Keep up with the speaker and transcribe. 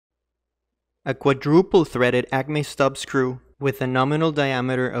A quadruple threaded ACME stub screw with a nominal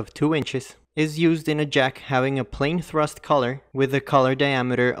diameter of 2 inches is used in a jack having a plain thrust collar with a collar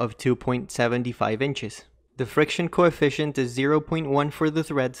diameter of 2.75 inches. The friction coefficient is 0.1 for the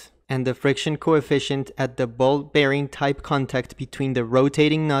threads, and the friction coefficient at the ball bearing type contact between the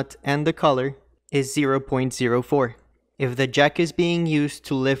rotating nut and the collar is 0.04. If the jack is being used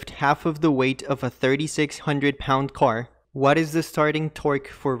to lift half of the weight of a 3,600 pound car, what is the starting torque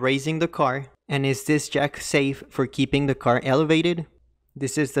for raising the car, and is this jack safe for keeping the car elevated?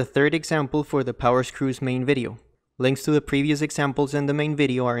 This is the third example for the Power Screws main video. Links to the previous examples and the main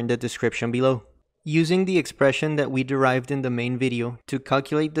video are in the description below. Using the expression that we derived in the main video to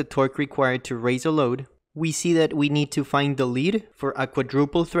calculate the torque required to raise a load, we see that we need to find the lead for a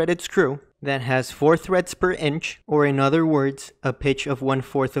quadruple threaded screw that has 4 threads per inch, or in other words, a pitch of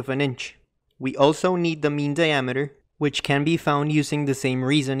 1/4 of an inch. We also need the mean diameter, which can be found using the same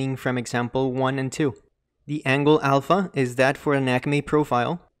reasoning from example 1 and 2. The angle alpha is that for an ACME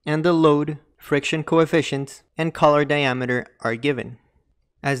profile, and the load, friction coefficient, and collar diameter are given.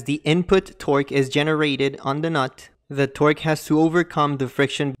 As the input torque is generated on the nut, the torque has to overcome the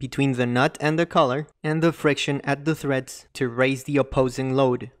friction between the nut and the collar, and the friction at the threads to raise the opposing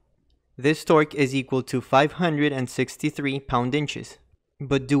load. This torque is equal to 563 pound-inches.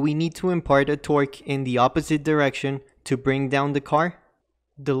 But do we need to impart a torque in the opposite direction to bring down the car?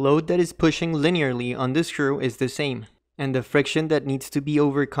 The load that is pushing linearly on the screw is the same, and the friction that needs to be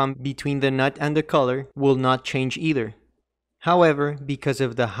overcome between the nut and the collar will not change either. However, because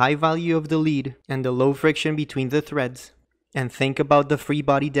of the high value of the lead and the low friction between the threads, and think about the free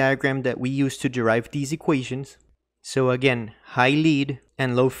body diagram that we used to derive these equations, so again, high lead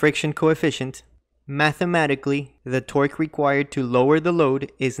and low friction coefficient, mathematically, the torque required to lower the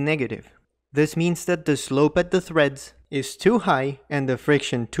load is negative. This means that the slope at the threads is too high and the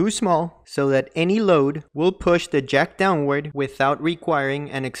friction too small, so that any load will push the jack downward without requiring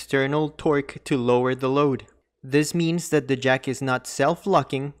an external torque to lower the load. This means that the jack is not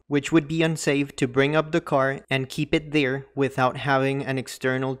self-locking, which would be unsafe to bring up the car and keep it there without having an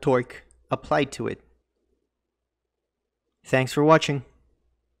external torque applied to it. Thanks for watching.